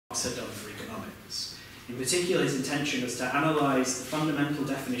had done for economics. In particular, his intention was to analyse the fundamental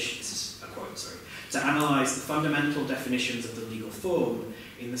definitions, this is a quote, sorry, to analyse the fundamental definitions of the legal form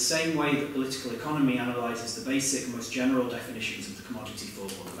in the same way that political economy analyses the basic, most general definitions of the commodity form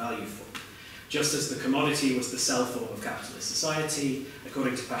or the value form. Just as the commodity was the cell form of capitalist society,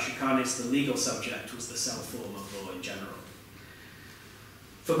 according to Pashukanis, the legal subject was the cell form of law in general.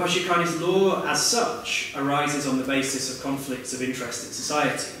 For Pashukanis, law as such arises on the basis of conflicts of interest in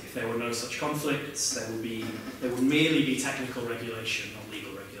society. If there were no such conflicts, there would merely be technical regulation, not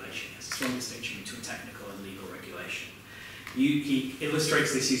legal regulation. There's a strong distinction between technical and legal regulation. He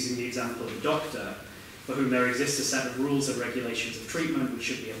illustrates this using the example of a doctor, for whom there exists a set of rules and regulations of treatment which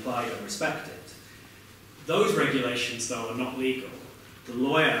should be applied and respected. Those regulations, though, are not legal. The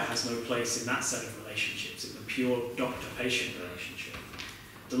lawyer has no place in that set of relationships, in the pure doctor-patient relationship.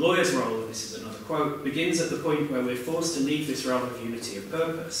 The lawyer's role, and this is another quote, begins at the point where we're forced to leave this realm of unity of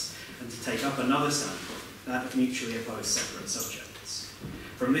purpose and to take up another standpoint, that of mutually opposed separate subjects.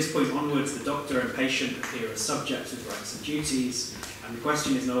 From this point onwards, the doctor and patient appear as subjects with rights and duties, and the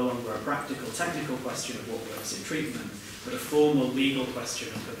question is no longer a practical, technical question of what works in treatment, but a formal legal question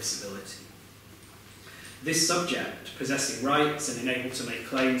of permissibility. This subject, possessing rights and enabled to make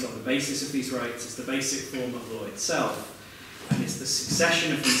claims on the basis of these rights, is the basic form of law itself, and it's the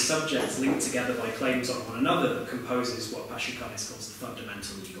succession of these subjects linked together by claims on one another that composes what Pashukanis calls the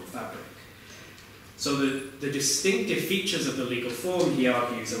fundamental legal fabric. So the distinctive features of the legal form, he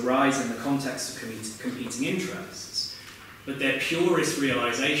argues, arise in the context of competing interests, but their purest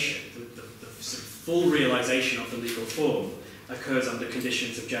realization, the sort of full realization of the legal form, occurs under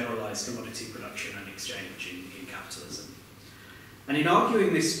conditions of generalized commodity production and exchange in capitalism. And in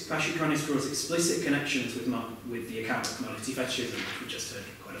arguing this, Pashukanis draws explicit connections with the account of commodity fetishism, which we just heard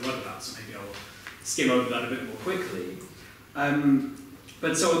quite a lot about, so maybe I'll skim over that a bit more quickly.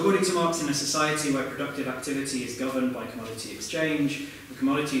 But so according to Marx, in a society where productive activity is governed by commodity exchange, the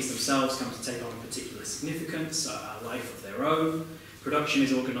commodities themselves come to take on a particular significance, a life of their own. Production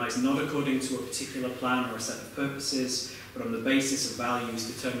is organised not according to a particular plan or a set of purposes, but on the basis of values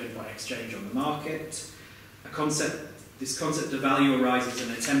determined by exchange on the market. This concept of value arises in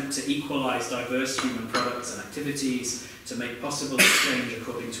an attempt to equalise diverse human products and activities to make possible exchange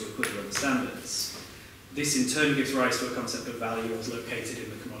according to equivalent standards. This in turn gives rise to a concept of value as located in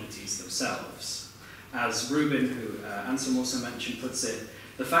the commodities themselves. As Rubin, who Anselm also mentioned, puts it,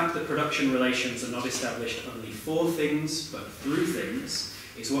 the fact that production relations are not established only for things, but through things,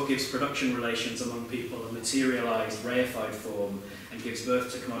 is what gives production relations among people a materialized, reified form and gives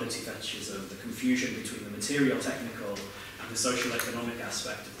birth to commodity fetishism, the confusion between the material, technical, and the social economic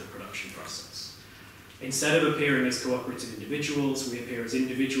aspect of the production process. Instead of appearing as cooperative individuals, we appear as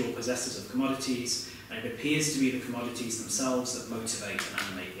individual possessors of commodities, and it appears to be the commodities themselves that motivate and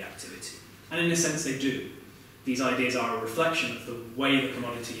animate the activity. And in a sense they do. These ideas are a reflection of the way the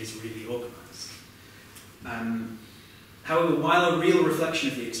commodity is really organised. However, while a real reflection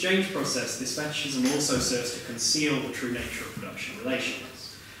of the exchange process, this fetishism also serves to conceal the true nature of production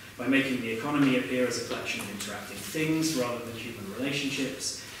relations. By making the economy appear as a collection of interacting things rather than human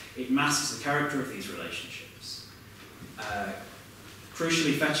relationships, it masks the character of these relationships.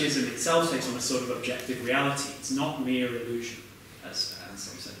 Crucially, fetishism itself takes on a sort of objective reality. It's not mere illusion, as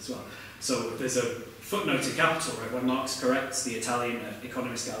Anselm said as well. So there's a footnote in Capital, right, where Marx corrects the Italian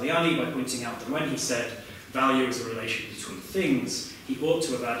economist Galliani by pointing out that when he said value is a relation between things, he ought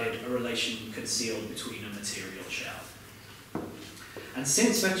to have added a relation concealed between a material shell. And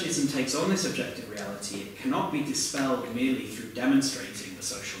since fetishism takes on this objective reality, it cannot be dispelled merely through demonstrating the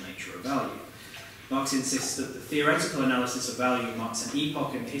social nature of value. Marx insists that the theoretical analysis of value marks an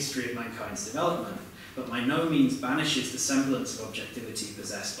epoch in the history of mankind's development, but by no means banishes the semblance of objectivity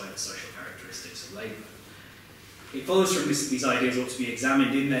possessed by the social characteristics of labour. It follows from this that these ideas ought to be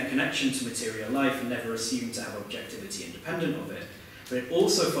examined in their connection to material life and never assumed to have objectivity independent of it, but it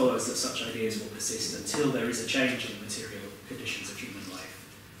also follows that such ideas will persist until there is a change in the material conditions of human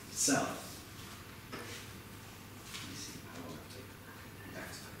life itself.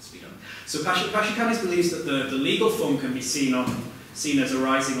 So Pashukanis believes that the legal form can be seen as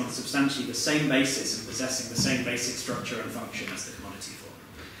arising on substantially the same basis and possessing the same basic structure and function as the commodity form.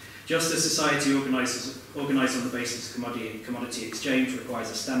 Just as society organised on the basis of commodity exchange requires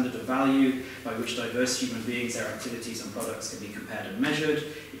a standard of value by which diverse human beings, their activities and products can be compared and measured,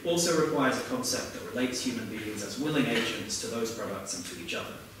 it also requires a concept that relates human beings as willing agents to those products and to each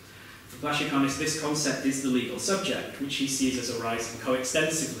other. For Pashukanis, this concept is the legal subject, which he sees as arising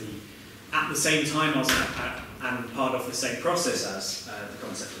coextensively at the same time as, and part of the same process as the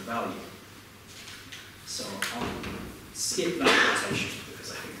concept of value. So I'll skip that quotation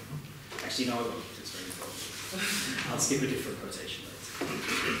because I think Actually, no, I won't. It's very important. I'll skip a different quotation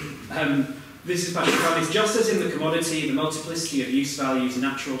later. This is Pashukanis. Just as in the commodity, the multiplicity of use values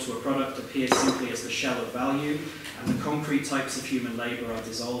natural to a product appears simply as the shell of value, and the concrete types of human labour are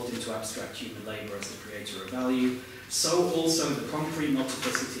dissolved into abstract human labour as the creator of value, so also the concrete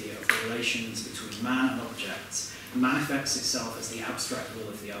multiplicity of the relations between man and objects manifests itself as the abstract will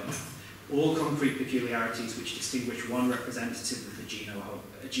of the owner. All concrete peculiarities which distinguish one representative of the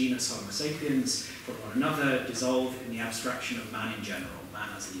genus Homo sapiens from one another dissolve in the abstraction of man in general, man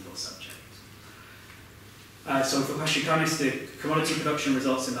as legal subject. So for Pashukanis, the commodity production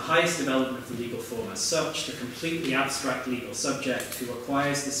results in the highest development of the legal form as such, the completely abstract legal subject who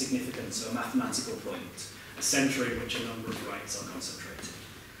acquires the significance of a mathematical point, a centre in which a number of rights are concentrated.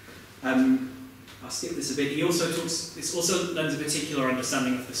 I'll skip this a bit. This also lends a particular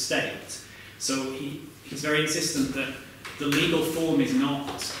understanding of the state. So he's very insistent that the legal form is not,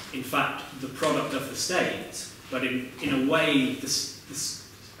 in fact, the product of the state, but in a way, the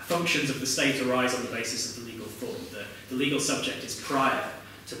functions of the state arise on the basis of the legal form. The legal subject is prior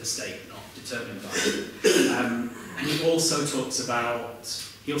to the state, not determined by it. And he also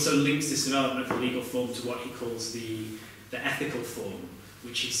links this development of the legal form to what he calls the ethical form,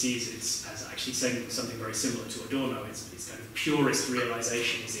 which he sees as actually saying something very similar to Adorno. Its kind of purest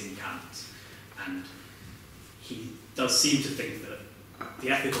realization is in Kant. And he does seem to think that the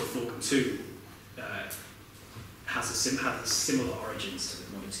ethical form too has similar origins to the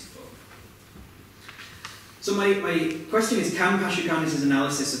commodity form. So my question is, can Pashukanis'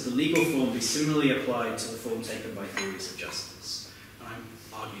 analysis of the legal form be similarly applied to the form taken by theories of justice? And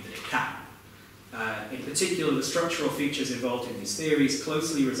I argue that it can. In particular, the structural features involved in these theories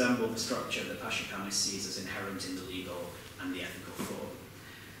closely resemble the structure that Pashukanis sees as inherent in the legal and the ethical form.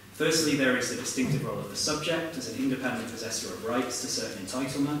 Firstly, there is the distinctive role of the subject as an independent possessor of rights to certain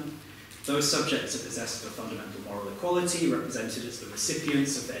entitlement. Those subjects are possessed of a fundamental moral equality, represented as the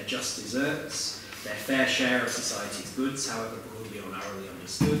recipients of their just deserts, their fair share of society's goods, however broadly or narrowly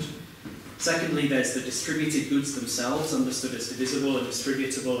understood. Secondly, there's the distributed goods themselves, understood as divisible and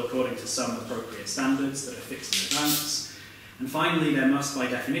distributable according to some appropriate standards that are fixed in advance. And finally, there must, by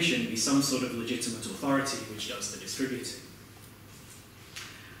definition, be some sort of legitimate authority which does the distributing.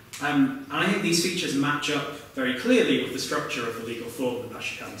 And I think these features match up very clearly with the structure of the legal form that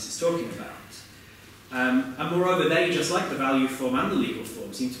Pashukanis is talking about. And moreover, they, just like the value form and the legal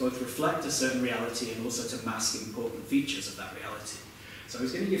form, seem to both reflect a certain reality and also to mask important features of that reality. So I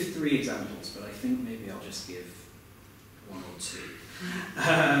was going to give 3 examples, but I think maybe I'll just give 1 or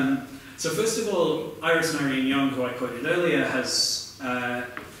 2. So first of all, Iris Marion Young, who I quoted earlier, has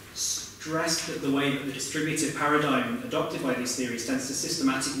stressed that the way that the distributive paradigm adopted by these theories tends to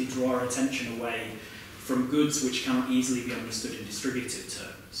systematically draw our attention away from goods which cannot easily be understood in distributive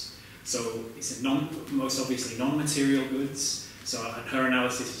terms. So it's most obviously non-material goods, so her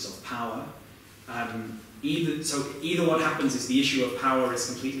analysis is of power. Either what happens is the issue of power is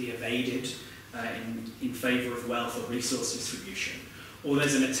completely evaded in favour of wealth or resource distribution, or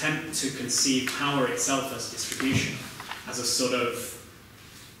there's an attempt to conceive power itself as distribution, as a sort of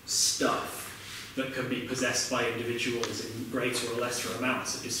stuff that can be possessed by individuals in greater or lesser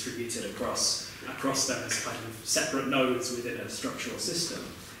amounts and distributed across them as kind of separate nodes within a structural system.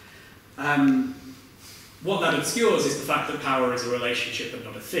 What that obscures is the fact that power is a relationship and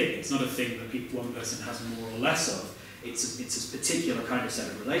not a thing. It's not a thing that one person has more or less of. It's a particular kind of set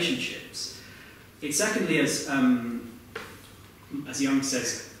of relationships. It secondly, as Young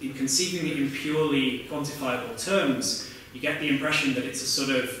says, in conceiving it in purely quantifiable terms, you get the impression that it's a sort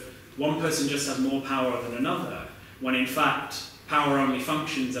of one person just has more power than another, when in fact power only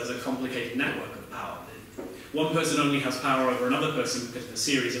functions as a complicated network of power. One person only has power over another person because of a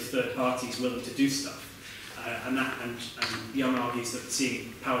series of third parties willing to do stuff. And Young argues that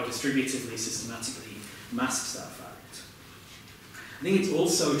seeing power distributively systematically masks that fact. I think it's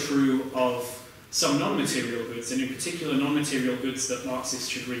also true of some non-material goods, and in particular non-material goods that Marxists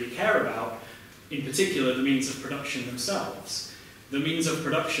should really care about, in particular the means of production themselves. The means of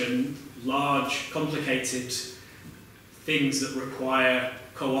production, large, complicated things that require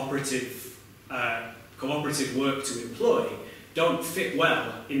cooperative work to employ, don't fit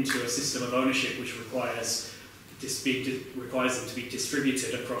well into a system of ownership which requires them to be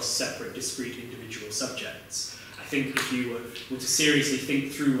distributed across separate, discrete individual subjects. I think if you were to seriously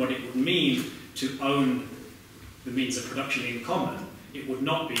think through what it would mean to own the means of production in common, it would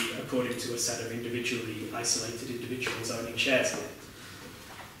not be according to a set of individually isolated individuals owning shares of it.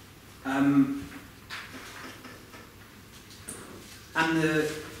 And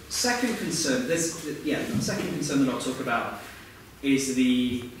the second concern, the second concern that I'll talk about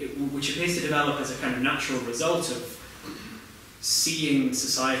which appears to develop as a kind of natural result of seeing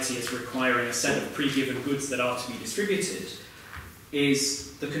society as requiring a set of pre-given goods that are to be distributed,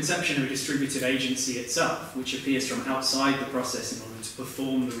 is the conception of a distributive agency itself, which appears from outside the process in order to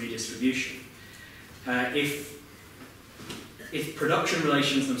perform the redistribution. If production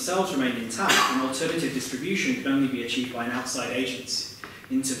relations themselves remained intact, an alternative distribution could only be achieved by an outside agency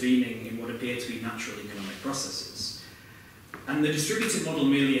intervening in what appear to be natural economic processes. And the distributive model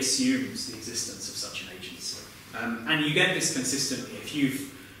merely assumes the existence of such an agency. And you get this consistently if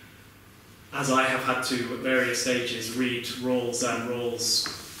you've, as I have had to at various stages, read Rawls and Rawls'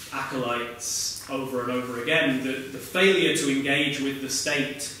 acolytes over and over again, the failure to engage with the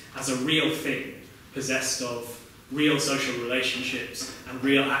state as a real thing possessed of real social relationships and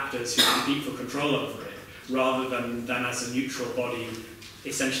real actors who compete for control over it, rather than as a neutral body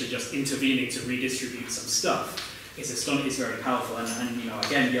essentially just intervening to redistribute some stuff, is very powerful. And you know,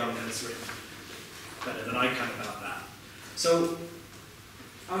 again, Young has written better than I can about that. So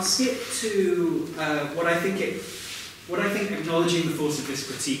I'll skip to what I think acknowledging the force of this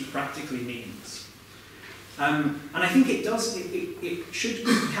critique practically means. And I think it should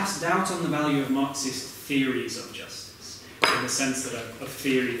cast doubt on the value of Marxist theories of justice, in the sense that of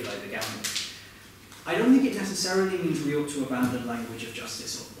theory that I began with. I don't think it necessarily means we ought to abandon language of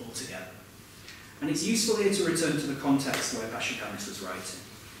justice altogether. And it's useful here to return to the context where Pashikanis was writing.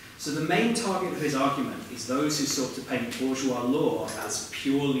 So the main target of his argument is those who sought to paint bourgeois law as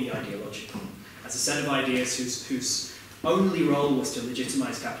purely ideological, as a set of ideas whose only role was to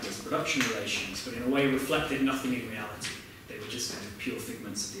legitimize capitalist production relations, but in a way reflected nothing in reality. They were just kind of pure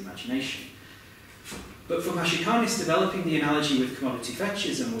figments of the imagination. But for Pashikanis, developing the analogy with commodity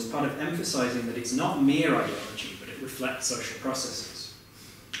fetishism was part of emphasizing that it's not mere ideology, but it reflects social processes.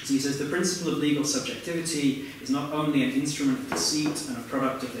 So he says the principle of legal subjectivity is not only an instrument of deceit and a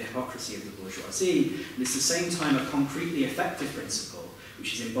product of the hypocrisy of the bourgeoisie, but it's at the same time a concretely effective principle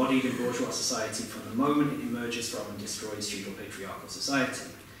which is embodied in bourgeois society from the moment it emerges from and destroys feudal patriarchal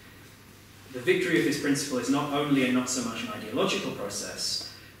society. The victory of this principle is not only and not so much an ideological process,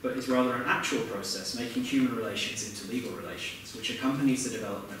 but is rather an actual process, making human relations into legal relations, which accompanies the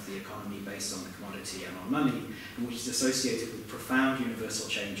development of the economy based on the commodity and on money, and which is associated with profound universal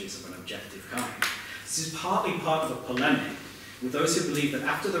changes of an objective kind. This is partly part of a polemic with those who believe that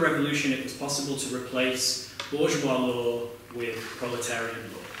after the revolution it was possible to replace bourgeois law with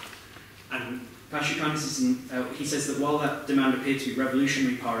proletarian law. And Pashikanis, he says that while that demand appeared to be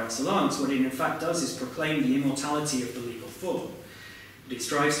revolutionary par excellence, what it in fact does is proclaim the immortality of the legal form. It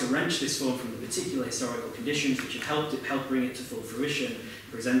strives to wrench this form from the particular historical conditions which have helped bring it to full fruition,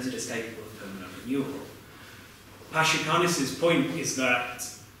 presented as capable of permanent renewal. Pashikanis' point is that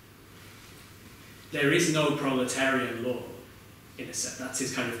there is no proletarian law, in a sense. That's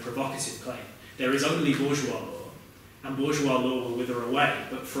his kind of provocative claim. There is only bourgeois law, and bourgeois law will wither away,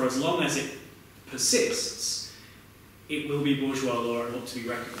 but for as long as it persists, it will be bourgeois law and ought to be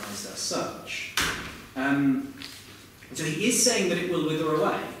recognised as such. So he is saying that it will wither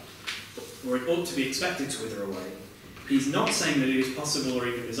away, or it ought to be expected to wither away. He's not saying that it is possible or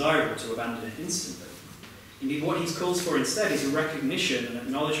even desirable to abandon it instantly. Indeed, what he calls for instead is a recognition and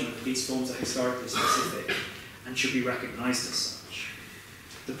acknowledgement that these forms are historically specific and should be recognised as such.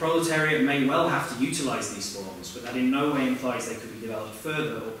 The proletariat may well have to utilise these forms, but that in no way implies they could be developed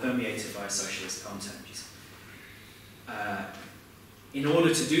further or permeated by a socialist content. In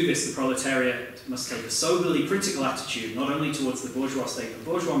order to do this, the proletariat must take a soberly critical attitude, not only towards the bourgeois state and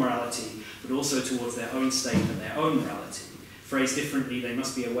bourgeois morality, but also towards their own state and their own morality. Phrased differently, they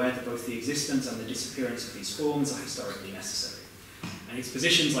must be aware that both the existence and the disappearance of these forms are historically necessary. And it's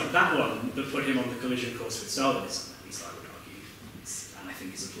positions like that one that put him on the collision course with Stalinism, at least I would argue, and I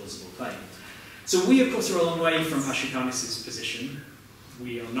think is a plausible claim. So we, of course, are a long way from Pashikanis' position.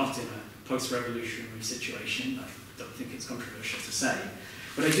 We are not in a post-revolutionary situation. I don't think it's controversial to say.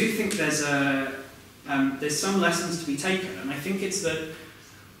 But I do think there's some lessons to be taken, and I think it's that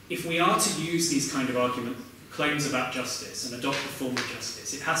if we are to use these kind of claims about justice and adopt the form of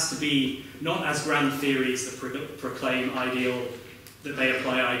justice, it has to be not as grand theories that proclaim ideal, that they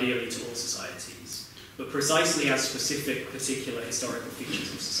apply ideally to all societies, but precisely as specific, particular historical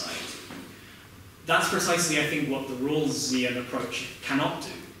features of society. That's precisely, I think, what the Rawlsian approach cannot do.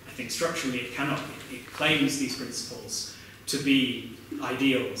 I think structurally it cannot. It claims these principles to be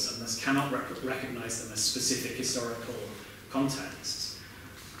ideals and thus cannot recognise them as specific historical contexts.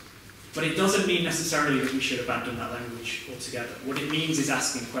 But it doesn't mean necessarily that we should abandon that language altogether. What it means is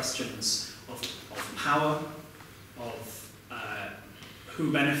asking questions of power, of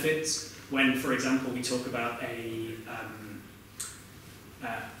who benefits, when, for example, we talk about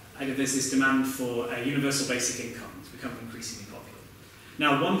there's this demand for a universal basic income. It's become increasingly popular.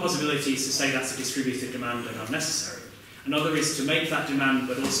 Now, one possibility is to say that's a distributed demand and unnecessary. Another is to make that demand,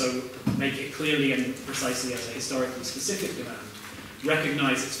 but also make it clearly and precisely as a historically specific demand,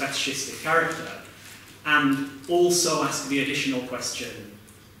 recognise its fetishistic character, and also ask the additional question,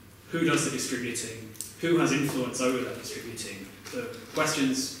 who does the distributing? Who has influence over that distributing? The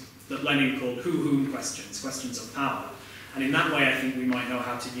questions that Lenin called who-whom questions, questions of power. And in that way, I think we might know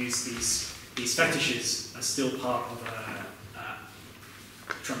how to use these fetishes as still part of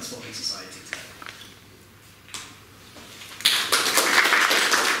transforming society today.